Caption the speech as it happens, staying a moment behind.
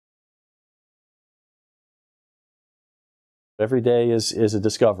Every day is a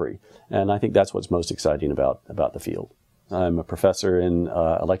discovery, and I think that's what's most exciting about the field. I'm a professor in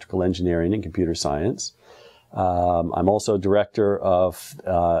electrical engineering and computer science. I'm also director of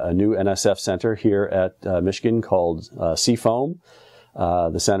a new NSF center here at Michigan called CFOAM,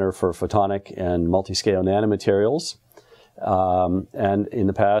 the Center for Photonic and Multiscale Nanomaterials. And in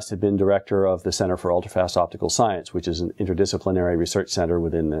the past had been director of the Center for Ultrafast Optical Science, which is an interdisciplinary research center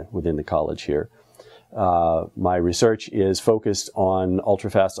within the college here. My research is focused on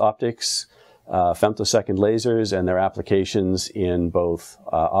ultrafast optics, femtosecond lasers, and their applications in both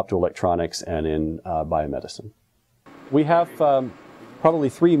optoelectronics and in biomedicine. We have probably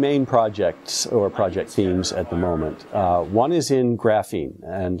three main projects or project themes at the moment. One is in graphene,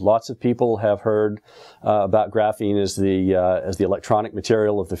 and lots of people have heard about graphene as the electronic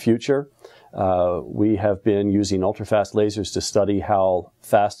material of the future. We have been using ultrafast lasers to study how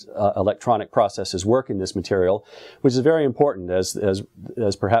fast electronic processes work in this material, which is very important as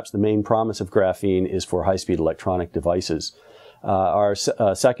perhaps the main promise of graphene is for high-speed electronic devices. Our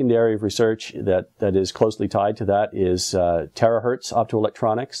second area of research that is closely tied to that is Terahertz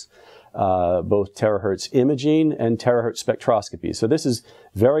optoelectronics, both Terahertz imaging and Terahertz spectroscopy. So this is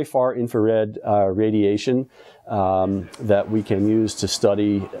very far infrared radiation that we can use to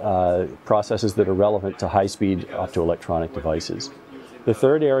study processes that are relevant to high-speed optoelectronic devices. The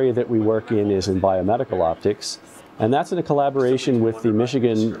third area that we work in is in biomedical optics, and that's in a collaboration with the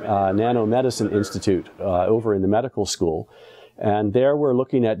Michigan Nanomedicine Institute over in the medical school. And there we're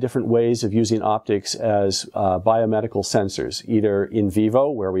looking at different ways of using optics as biomedical sensors, either in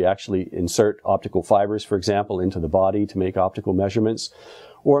vivo, where we actually insert optical fibers, for example, into the body to make optical measurements,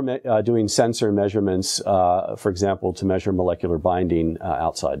 or doing sensor measurements, for example, to measure molecular binding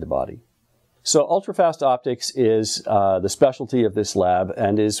outside the body. So ultrafast optics is the specialty of this lab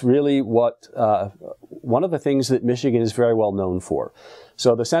and is really one of the things that Michigan is very well known for.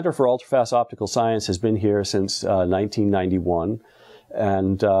 So the Center for Ultrafast Optical Science has been here since 1991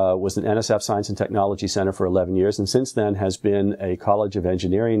 and was an NSF Science and Technology Center for 11 years, and since then has been a College of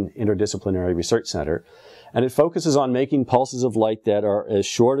Engineering interdisciplinary research center. And it focuses on making pulses of light that are as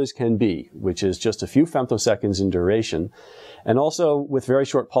short as can be, which is just a few femtoseconds in duration. And also, with very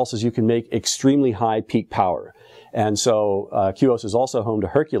short pulses, you can make extremely high peak power. And so QOS is also home to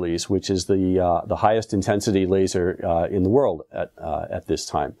Hercules, which is the highest intensity laser in the world at this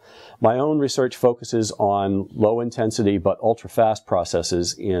time. My own research focuses on low intensity but ultra fast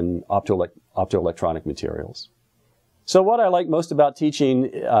processes in optoelectronic materials. So what I like most about teaching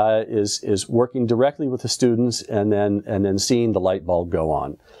is working directly with the students and then seeing the light bulb go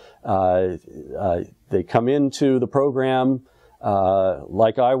on. They come into the program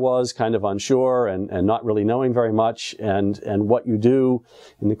like I was, kind of unsure and not really knowing very much, and what you do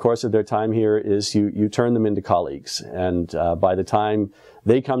in the course of their time here is you turn them into colleagues, and by the time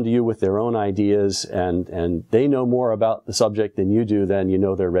they come to you with their own ideas and they know more about the subject than you do, then you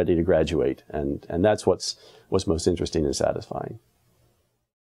know they're ready to graduate, and that's what's most interesting and satisfying.